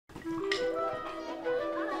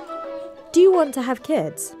Do you want to have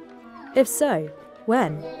kids? If so,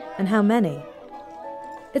 when and how many?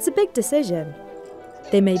 It's a big decision.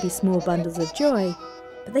 They may be small bundles of joy,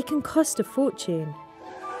 but they can cost a fortune.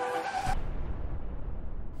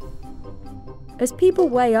 As people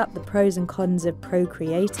weigh up the pros and cons of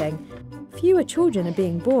procreating, fewer children are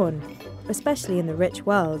being born, especially in the rich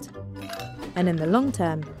world. And in the long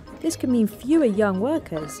term, this could mean fewer young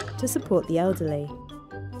workers to support the elderly.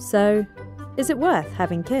 So, is it worth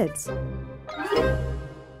having kids?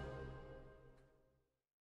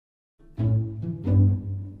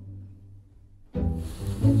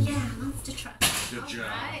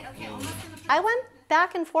 I went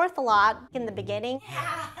back and forth a lot in the beginning.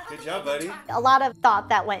 Good job, buddy. A lot of thought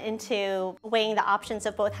that went into weighing the options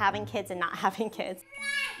of both having kids and not having kids.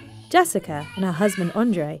 Jessica and her husband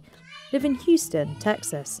Andre live in Houston,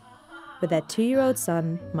 Texas, with their 2-year-old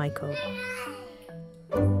son, Michael.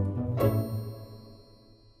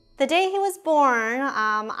 The day he was born,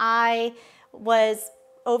 I was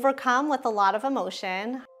overcome with a lot of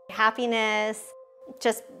emotion, happiness,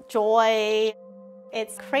 just joy.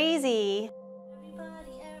 It's crazy.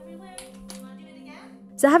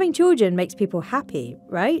 So having children makes people happy,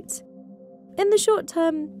 right? In the short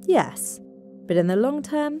term, yes. But in the long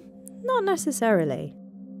term, not necessarily.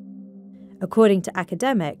 According to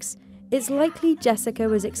academics, it's likely Jessica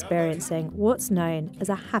was experiencing what's known as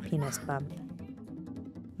a happiness bump.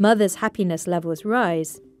 Mothers' happiness levels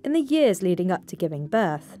rise in the years leading up to giving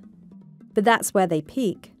birth. But that's where they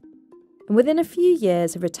peak, and within a few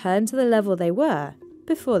years have returned to the level they were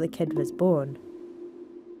before the kid was born.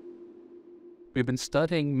 We've been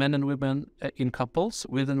studying men and women in couples,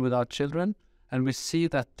 with and without children, and we see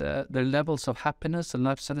that their levels of happiness and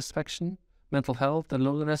life satisfaction, mental health and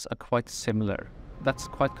loneliness are quite similar. That's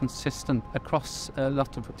quite consistent across a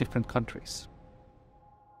lot of different countries.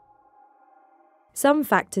 Some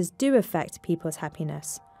factors do affect people's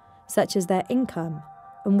happiness, such as their income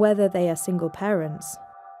and whether they are single parents.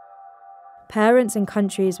 Parents in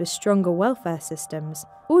countries with stronger welfare systems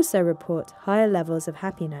also report higher levels of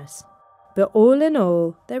happiness. But all in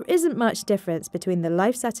all, there isn't much difference between the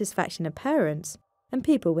life satisfaction of parents and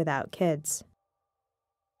people without kids.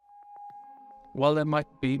 While there might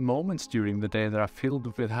be moments during the day that are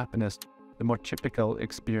filled with happiness, the more typical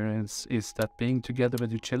experience is that being together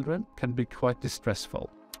with your children can be quite distressful.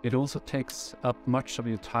 It also takes up much of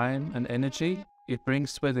your time and energy. It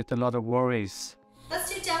brings with it a lot of worries.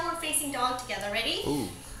 Let's do downward facing dog together. Ready? Ooh.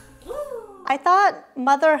 I thought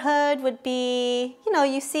motherhood would be,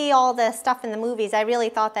 you see all the stuff in the movies. I really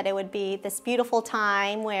thought that it would be this beautiful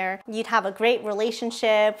time where you'd have a great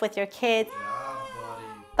relationship with your kids.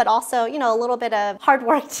 But also, a little bit of hard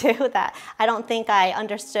work too that I don't think I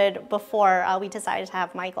understood before we decided to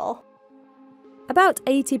have Michael. About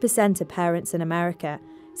 80% of parents in America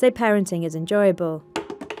say parenting is enjoyable,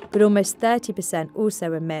 but almost 30%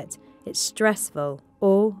 also admit it's stressful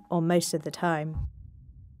all or most of the time.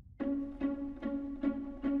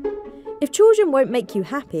 If children won't make you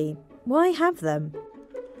happy, why have them?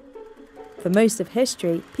 For most of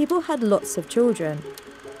history, people had lots of children,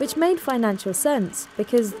 which made financial sense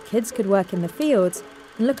because kids could work in the fields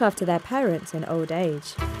and look after their parents in old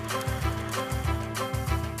age.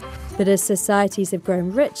 But as societies have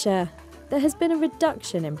grown richer, there has been a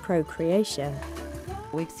reduction in procreation.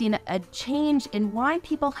 We've seen a change in why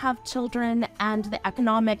people have children and the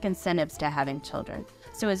economic incentives to having children.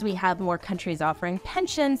 So as we have more countries offering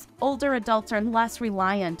pensions, older adults are less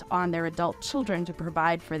reliant on their adult children to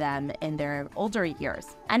provide for them in their older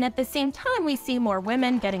years. And at the same time, we see more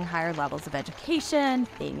women getting higher levels of education,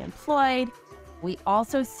 being employed. We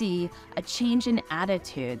also see a change in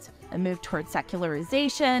attitudes, a move towards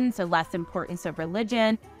secularization, so less importance of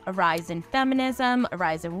religion, a rise in feminism, a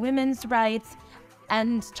rise in women's rights,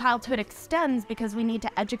 and childhood extends because we need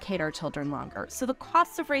to educate our children longer. So the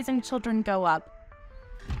costs of raising children go up.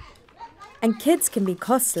 And kids can be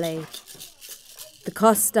costly. The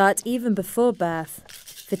costs start even before birth.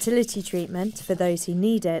 Fertility treatment, for those who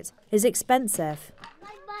need it, is expensive.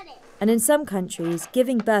 And in some countries,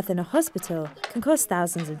 giving birth in a hospital can cost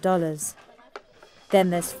thousands of dollars. Then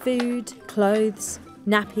there's food, clothes,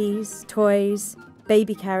 nappies, toys,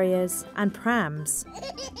 baby carriers, and prams.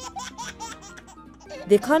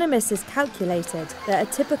 The Economist has calculated that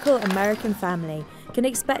a typical American family can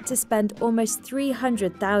expect to spend almost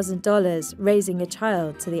 $300,000 raising a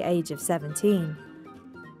child to the age of 17.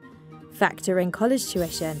 Factor in college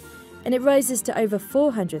tuition, and it rises to over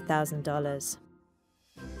 $400,000.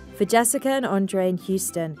 For Jessica and Andre in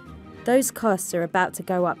Houston, those costs are about to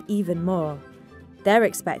go up even more. They're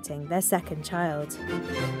expecting their second child.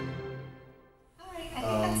 All right,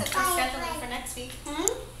 I think that's it for scheduling for next week.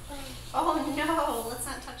 Oh, no, let's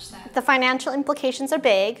not touch that. The financial implications are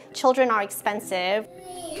big. Children are expensive.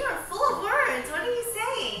 You are full of words. What are you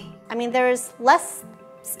saying? I mean, there's less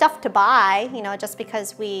stuff to buy, just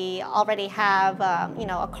because we already have,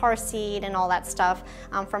 a car seat and all that stuff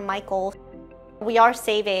from Michael. We are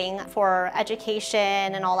saving for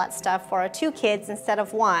education and all that stuff for our 2 kids instead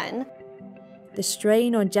of 1. The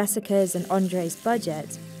strain on Jessica's and Andre's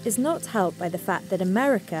budget is not helped by the fact that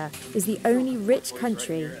America is the only rich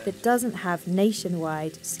country that doesn't have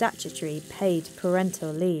nationwide statutory paid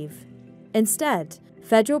parental leave. Instead,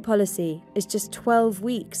 federal policy is just 12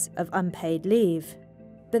 weeks of unpaid leave.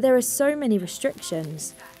 But there are so many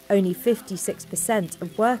restrictions. Only 56%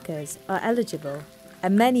 of workers are eligible,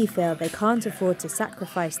 and many feel they can't afford to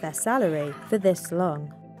sacrifice their salary for this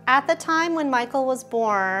long. At the time when Michael was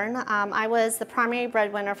born, I was the primary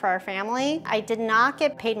breadwinner for our family. I did not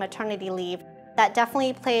get paid maternity leave. That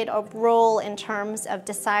definitely played a role in terms of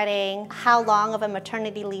deciding how long of a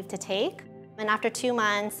maternity leave to take. And after 2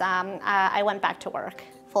 months, I went back to work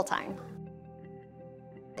full-time.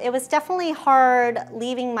 It was definitely hard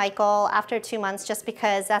leaving Michael after 2 months, just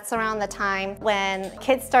because that's around the time when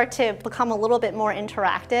kids start to become a little bit more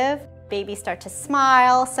interactive. Babies start to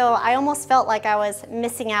smile, so I almost felt like I was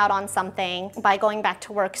missing out on something by going back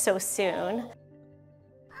to work so soon.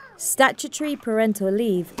 Statutory parental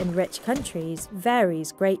leave in rich countries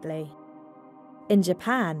varies greatly. In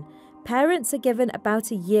Japan, parents are given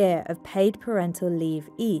about a year of paid parental leave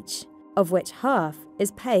each, of which half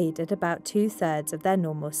is paid at about 2/3 of their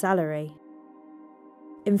normal salary.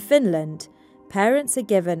 In Finland, parents are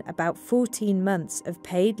given about 14 months of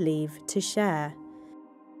paid leave to share.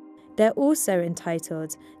 They're also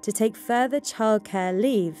entitled to take further childcare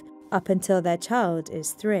leave up until their child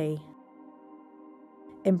is 3.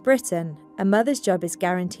 In Britain, a mother's job is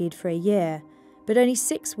guaranteed for a year, but only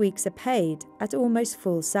 6 weeks are paid at almost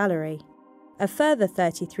full salary. A further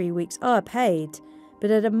 33 weeks are paid, but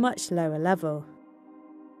at a much lower level.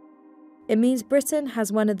 It means Britain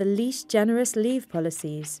has one of the least generous leave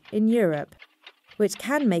policies in Europe, which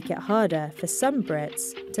can make it harder for some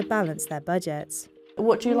Brits to balance their budgets.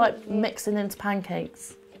 What do you like mixing into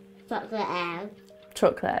pancakes? Chocolate egg.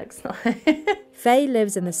 Chocolate eggs. Faye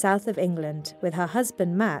lives in the south of England with her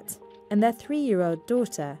husband Matt and their 3-year-old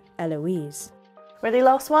daughter Eloise. Ready,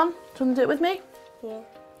 last one? Do you want to do it with me? Yeah.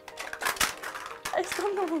 It's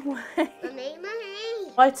gone the wrong way. Mommy.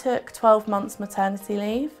 I took 12 months maternity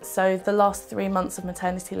leave, so the last 3 months of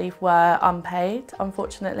maternity leave were unpaid,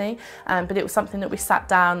 unfortunately, but it was something that we sat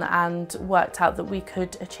down and worked out that we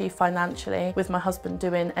could achieve financially, with my husband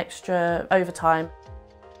doing extra overtime.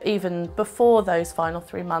 Even before those final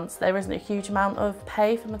 3 months, there isn't a huge amount of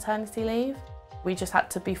pay for maternity leave. We just had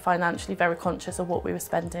to be financially very conscious of what we were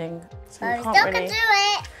spending. So But we still can do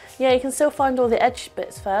it. Yeah, you can still find all the edge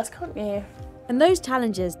bits first, can't you? And those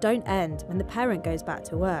challenges don't end when the parent goes back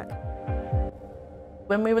to work.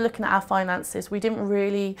 When we were looking at our finances, we didn't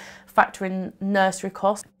really factor in nursery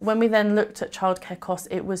costs. When we then looked at childcare costs,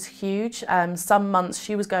 it was huge. Some months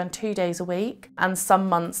she was going 2 days a week, and some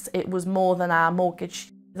months it was more than our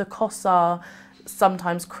mortgage. The costs are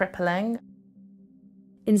sometimes crippling.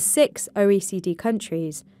 In 6 OECD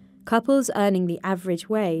countries, couples earning the average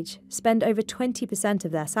wage spend over 20%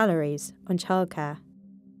 of their salaries on childcare.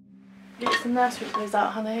 Get some nursery clothes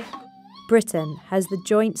out, honey. Britain has the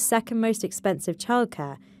joint second most expensive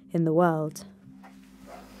childcare in the world.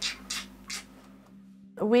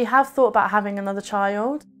 We have thought about having another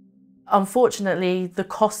child. Unfortunately, the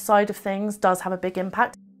cost side of things does have a big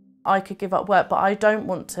impact. I could give up work, but I don't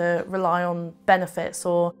want to rely on benefits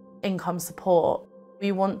or income support.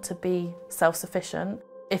 We want to be self-sufficient.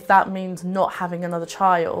 If that means not having another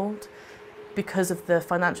child because of the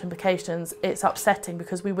financial implications, it's upsetting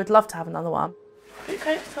because we would love to have another one.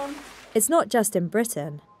 Okay, Tom. It's not just in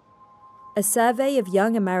Britain. A survey of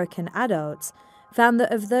young American adults found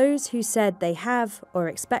that of those who said they have or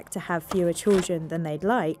expect to have fewer children than they'd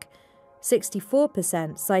like,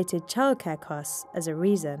 64% cited childcare costs as a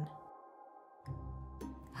reason.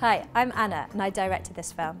 Hi, I'm Anna and I directed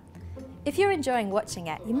this film. If you're enjoying watching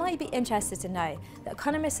it, you might be interested to know that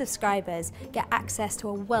Economist subscribers get access to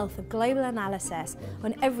a wealth of global analysis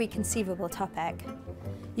on every conceivable topic.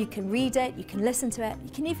 You can read it, you can listen to it,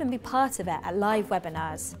 you can even be part of it at live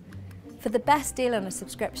webinars. For the best deal on a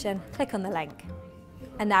subscription, click on the link.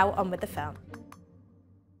 And now on with the film.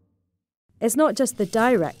 It's not just the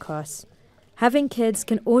direct costs. Having kids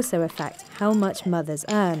can also affect how much mothers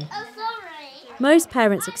earn. Most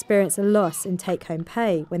parents experience a loss in take-home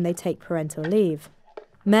pay when they take parental leave.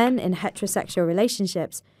 Men in heterosexual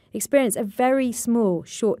relationships experience a very small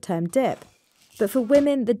short-term dip, But for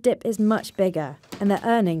women, the dip is much bigger and their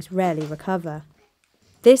earnings rarely recover.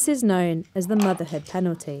 This is known as the motherhood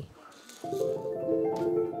penalty.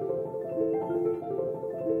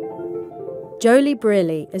 Jolie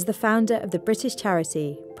Brearley is the founder of the British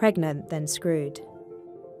charity Pregnant Then Screwed.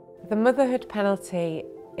 The motherhood penalty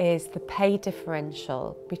is the pay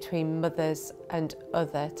differential between mothers and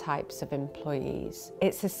other types of employees.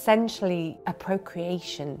 It's essentially a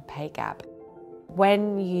procreation pay gap.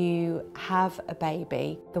 When you have a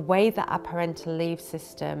baby, the way that our parental leave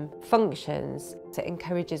system functions, it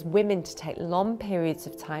encourages women to take long periods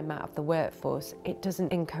of time out of the workforce. It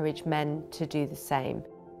doesn't encourage men to do the same.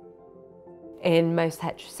 In most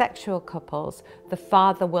heterosexual couples, the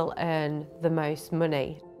father will earn the most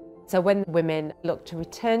money. So when women look to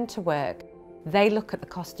return to work, they look at the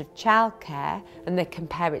cost of childcare and they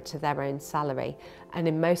compare it to their own salary. And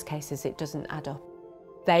in most cases, it doesn't add up.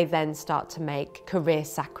 They then start to make career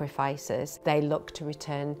sacrifices. They look to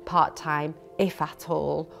return part-time, if at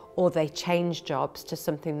all, or they change jobs to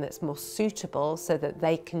something that's more suitable so that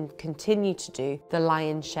they can continue to do the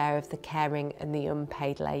lion's share of the caring and the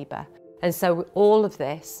unpaid labour. And so all of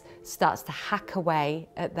this starts to hack away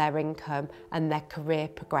at their income and their career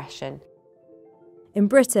progression. In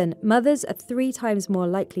Britain, mothers are 3 times more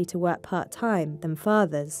likely to work part-time than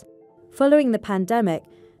fathers. Following the pandemic,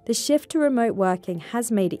 the shift to remote working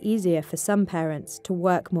has made it easier for some parents to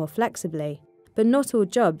work more flexibly, but not all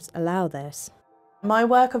jobs allow this. My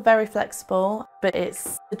work are very flexible, but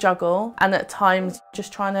it's a juggle, and at times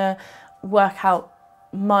just trying to work out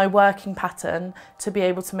my working pattern to be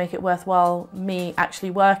able to make it worthwhile me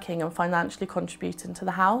actually working and financially contributing to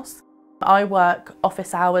the house. I work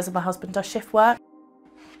office hours and my husband does shift work.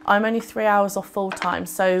 I'm only 3 hours off full time,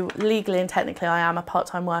 so legally and technically I am a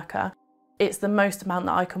part-time worker. It's the most amount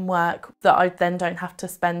that I can work that I then don't have to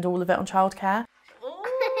spend all of it on childcare.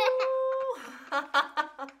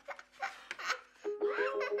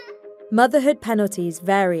 Motherhood penalties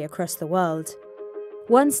vary across the world.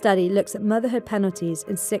 One study looks at motherhood penalties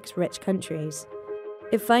in 6 rich countries.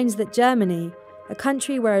 It finds that Germany, a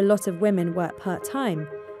country where a lot of women work part-time,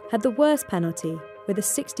 had the worst penalty with a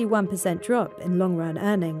 61% drop in long-run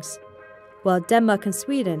earnings, while Denmark and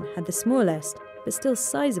Sweden had the smallest, but still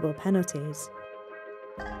sizable penalties.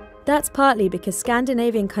 That's partly because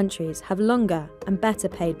Scandinavian countries have longer and better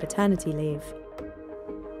paid paternity leave.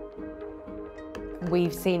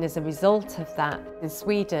 We've seen as a result of that in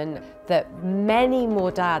Sweden that many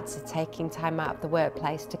more dads are taking time out of the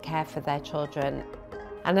workplace to care for their children.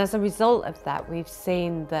 And as a result of that, we've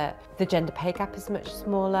seen that the gender pay gap is much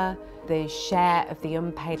smaller, the share of the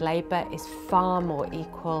unpaid labour is far more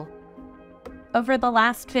equal. Over the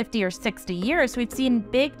last 50 or 60 years, we've seen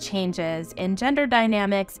big changes in gender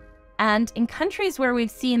dynamics, and in countries where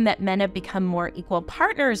we've seen that men have become more equal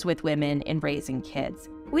partners with women in raising kids,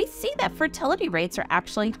 we see that fertility rates are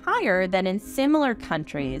actually higher than in similar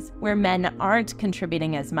countries where men aren't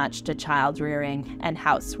contributing as much to child rearing and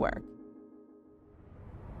housework.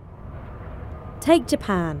 Take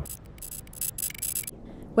Japan,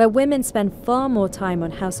 where women spend far more time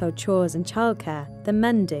on household chores and childcare than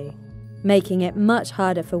men do, making it much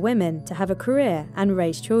harder for women to have a career and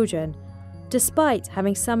raise children, despite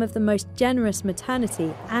having some of the most generous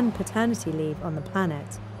maternity and paternity leave on the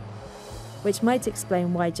planet. Which might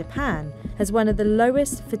explain why Japan has one of the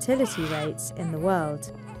lowest fertility rates in the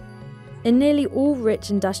world. In nearly all rich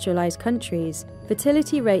industrialized countries,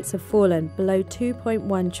 fertility rates have fallen below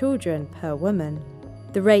 2.1 children per woman,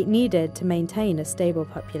 the rate needed to maintain a stable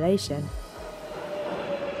population.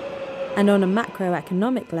 And on a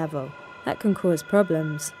macroeconomic level, that can cause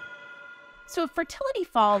problems. So if fertility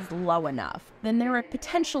falls low enough, then there are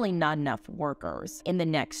potentially not enough workers in the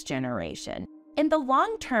next generation. In the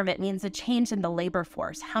long term, it means a change in the labor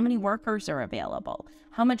force, how many workers are available,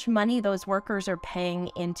 how much money those workers are paying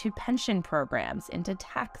into pension programs, into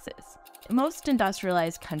taxes. Most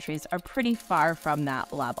industrialized countries are pretty far from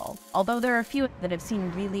that level, although there are a few that have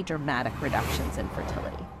seen really dramatic reductions in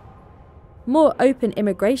fertility. More open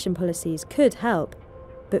immigration policies could help,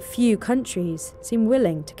 but few countries seem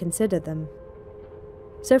willing to consider them.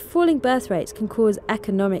 So falling birth rates can cause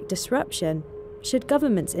economic disruption. Should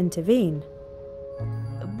governments intervene?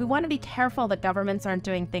 We want to be careful that governments aren't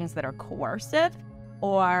doing things that are coercive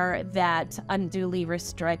or that unduly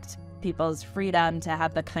restrict people's freedom to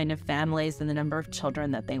have the kind of families and the number of children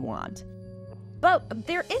that they want. But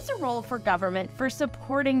there is a role for government for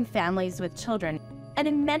supporting families with children. And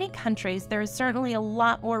in many countries, there is certainly a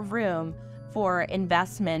lot more room for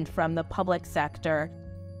investment from the public sector.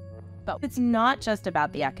 But it's not just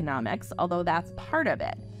about the economics, although that's part of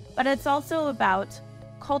it. But it's also about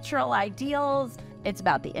cultural ideals, It's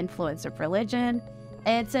about the influence of religion.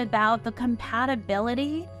 It's about the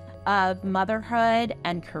compatibility of motherhood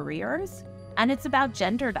and careers. And it's about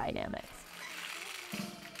gender dynamics.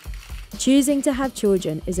 Choosing to have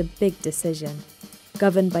children is a big decision,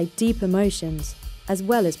 governed by deep emotions as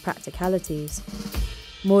well as practicalities.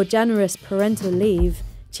 More generous parental leave,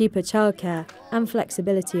 cheaper childcare, and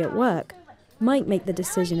flexibility at work might make the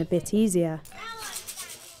decision a bit easier.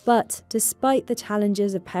 But despite the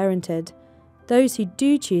challenges of parenthood, those who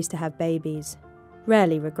do choose to have babies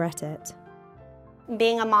rarely regret it.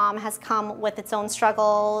 Being a mom has come with its own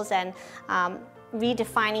struggles and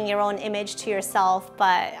redefining your own image to yourself,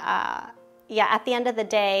 but yeah, at the end of the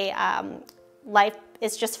day, life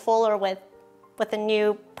is just fuller with a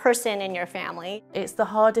new person in your family. It's the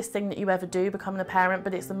hardest thing that you ever do, becoming a parent,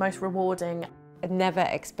 but it's the most rewarding. I've never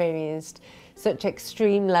experienced such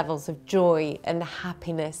extreme levels of joy and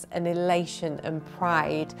happiness and elation and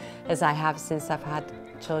pride as I have since I've had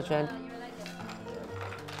children.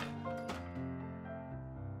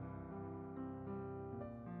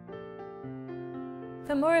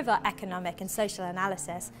 For more of our economic and social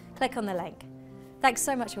analysis, click on the link. Thanks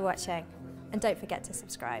so much for watching, and don't forget to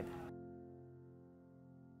subscribe.